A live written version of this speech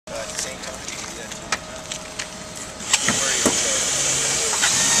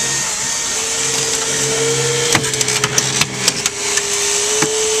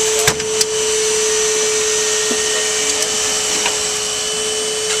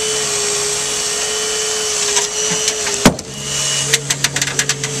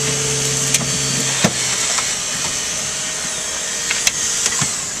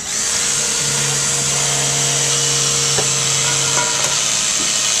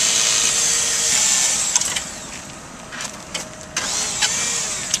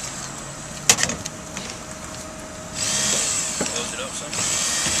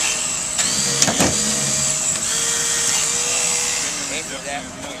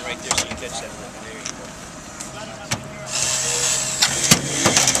Right there, so you catch that lip. There you go.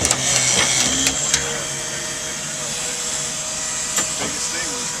 Biggest thing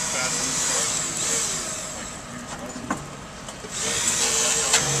was fast and start.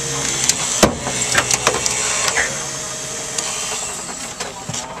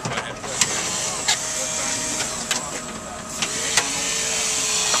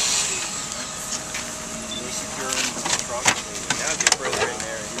 Now get further in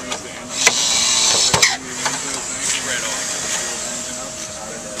there and use the engine. Spread off.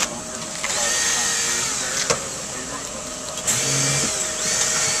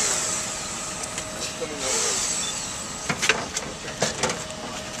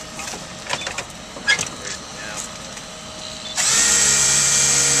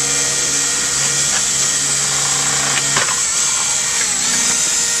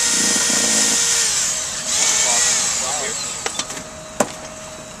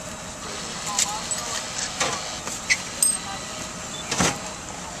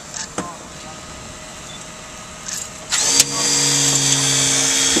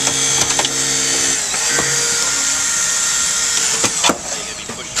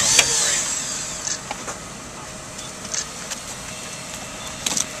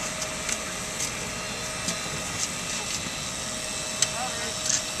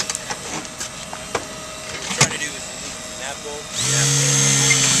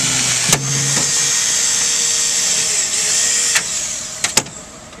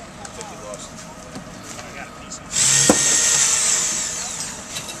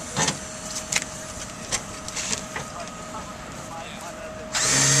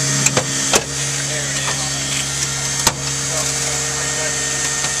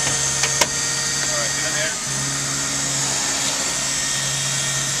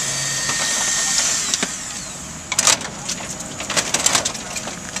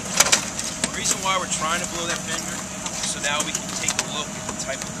 Why we're trying to blow that fender, so now we can take a look at the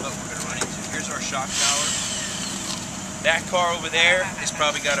type of cut we're going to run into. Here's our shock tower. That car over there has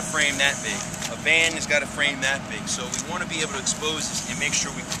probably got a frame that big. A van has got a frame that big. So we want to be able to expose this and make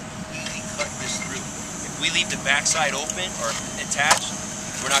sure we completely cut this through. If we leave the backside open or attached,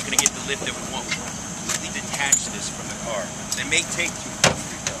 we're not going to get the lift that we want. We want to completely detach this from the car. They may take 2 to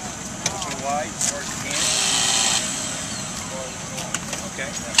 3 cuts. Push it wide as far as you can. Okay,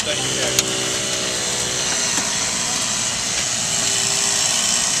 now cut it there.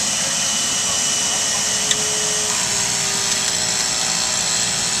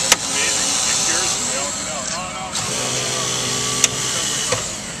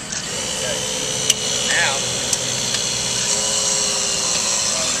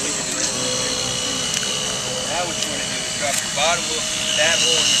 Now what you want to do is drop your bottom hook into that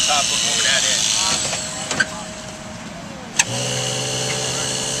hole and your top hook over that end.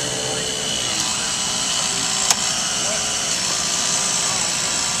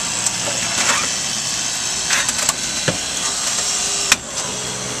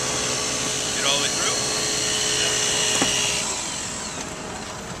 Get all the way through?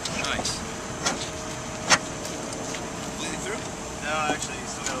 Nice. Completely through? No, actually, you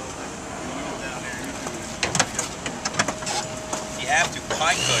still got a little bit down there. You have to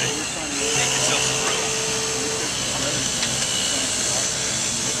pie cut it, make yourself some room.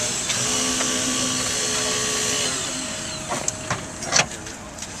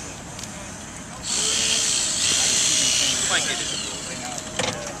 You might get it.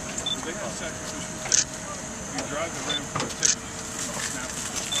 You drive the rim for a ticket.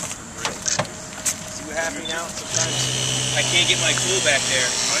 See what happened now? Sometimes I can't get my tool back there.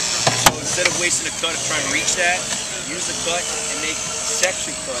 So instead of wasting a cut of trying to reach that, use the cut and make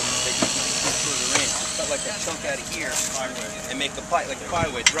section cuts that you can pull further in. So cut like a chunk out of here and make a pie, like a pie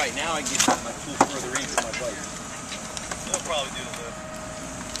wedge. Right now I get my tool further into my bite. You'll probably do the lift.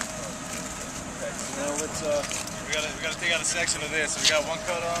 Okay, so now let's we gotta take out a section of this. So we got one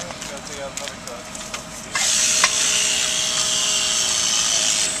cut on it, we gotta take out another cut.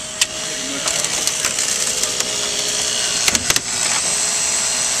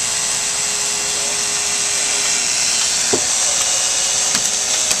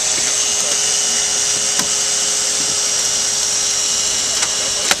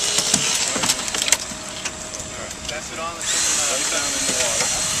 Pass it on, let's down in the water.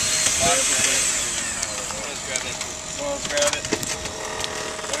 Let's grab that tool. Well, let's grab it.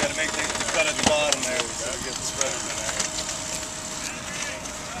 We gotta make the cut at the bottom there.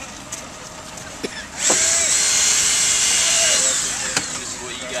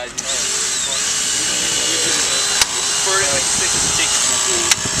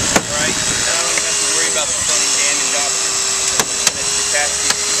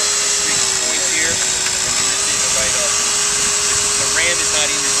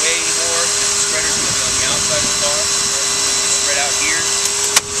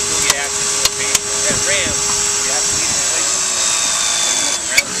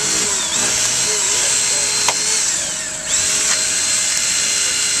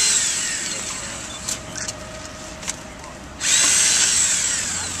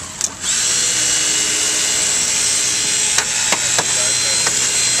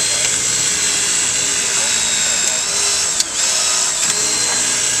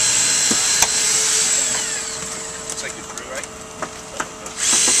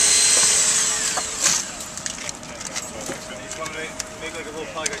 a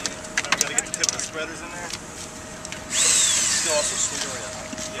little pocket. We gotta get the tip of the spreaders in there. Still also swing around.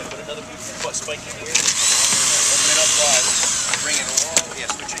 Yeah, put another butt spike in here. Open it up wide. Bring it along. Yeah,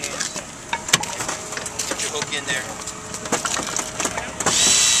 switch your hands. Put your hook in there.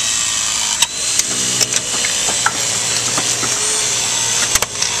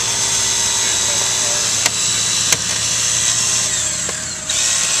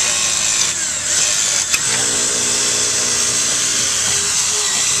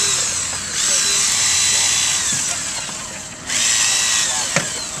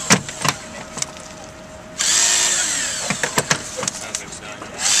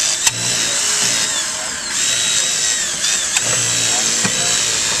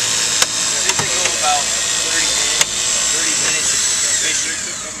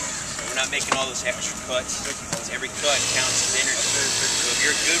 Making all those extra cuts. Every cut counts as energy. So if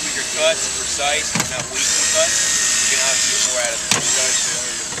you're good with your cuts, precise, you're not wasting cuts, you can obviously get more out of it.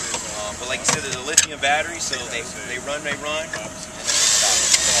 But like you said, there's a lithium battery, so they run, and then they stop.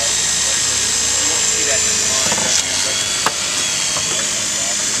 You won't see that in the line.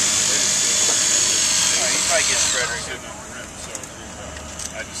 Alright, you probably get spreader in good.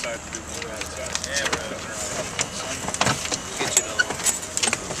 I decided to do more of that. Yeah, bro. Get you another one.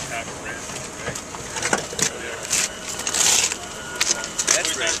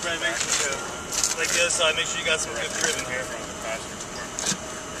 That's great. Like the other side, make sure you got some good cribbing here.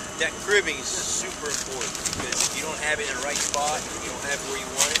 That cribbing is super important because if you don't have it in the right spot, you don't have it where you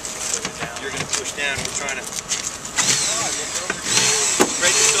want it, you're going to push down. We're trying to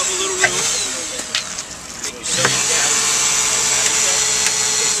spread yourself a little room, make yourself down.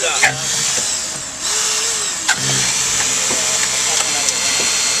 Stop.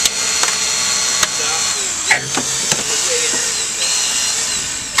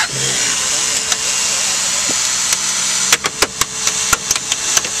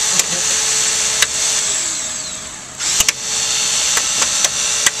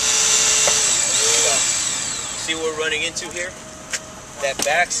 See what we're running into here? That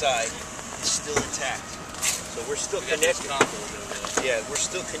backside is still intact. So we're still connected. Yeah, we're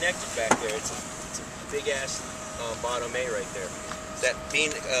still connected back there. It's a big ass bottom A right there. That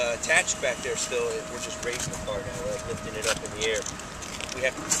being attached back there still, we're just raising the car now. We're like lifting it up in the air. We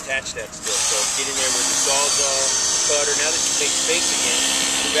have to detach that still. So get in there where the sawzall, cutter. Now that you make space again,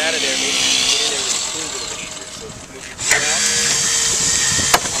 move out of there. Maybe you can get in there with the tool a little bit easier. So move your tool out.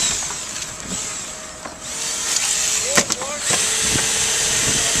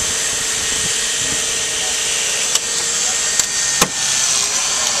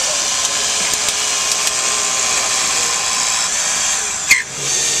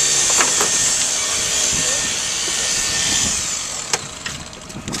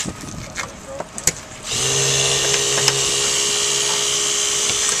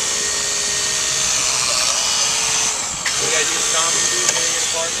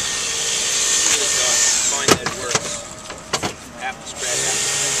 Find that it works. Half the spread, half the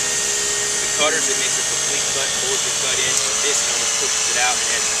spread. The cutters, it makes a complete cut, pulls your cut in. This almost pushes it out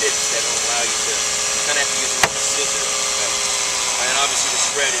and has dips that don't allow you to, you kind of have to use it like a scissor. And obviously the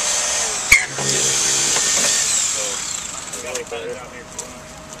spread is so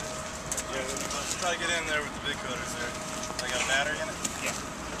Let's try to get in there with the big cutters there. They got a battery in it? Yeah.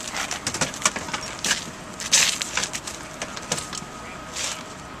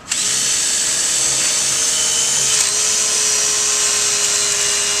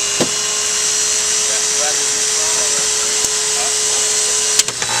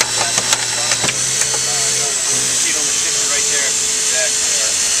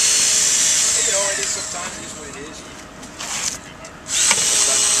 sometimes it is what it is.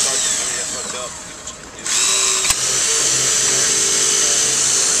 Sometimes it's hard to do that fucked up.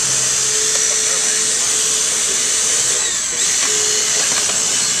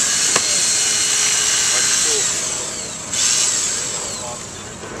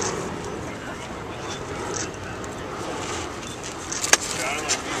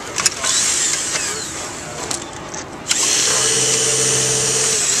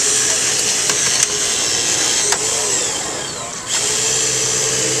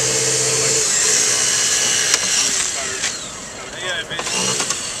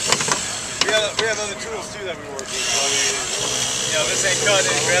 We have other tools too that we work with. So, I mean, you know, this ain't cutting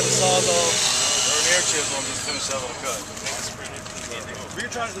it. Grab the sawzall or an air chisel and just finish that little cut. Let's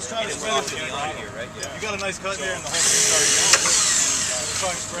try to spread it here, right? Yeah. You got a nice cut there and the whole thing started going. Let's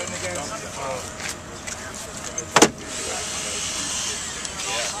try spreading again.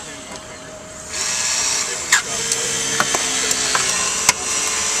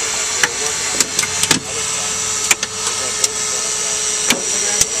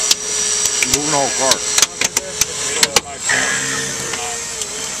 moving all cars.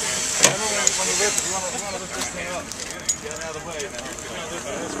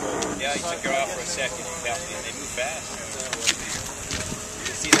 Yeah, you took her out for a second, and they move fast. You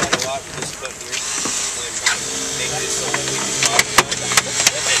can see that a lot with this foot here. When they're trying to make this so we can talk to them.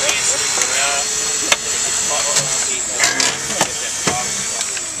 Let that hand swing around. Get caught on the seat. Get that top stuff.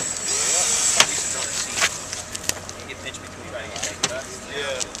 At least it's on the seat. You get pinched between trying to get that cut.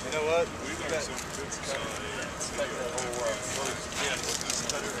 Yeah, you know what? We've got some good stuff. Cut the whole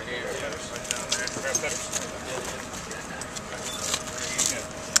cutter here. Right down there. Grab cutters.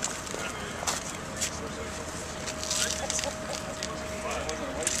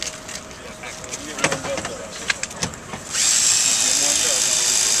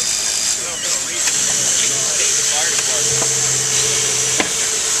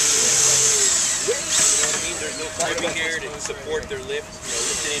 Climbing here to support their lift,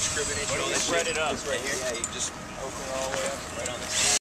 lift an inch, crib an inch. Spread it up. It's right here. Yeah, you just open it all the way up right on this.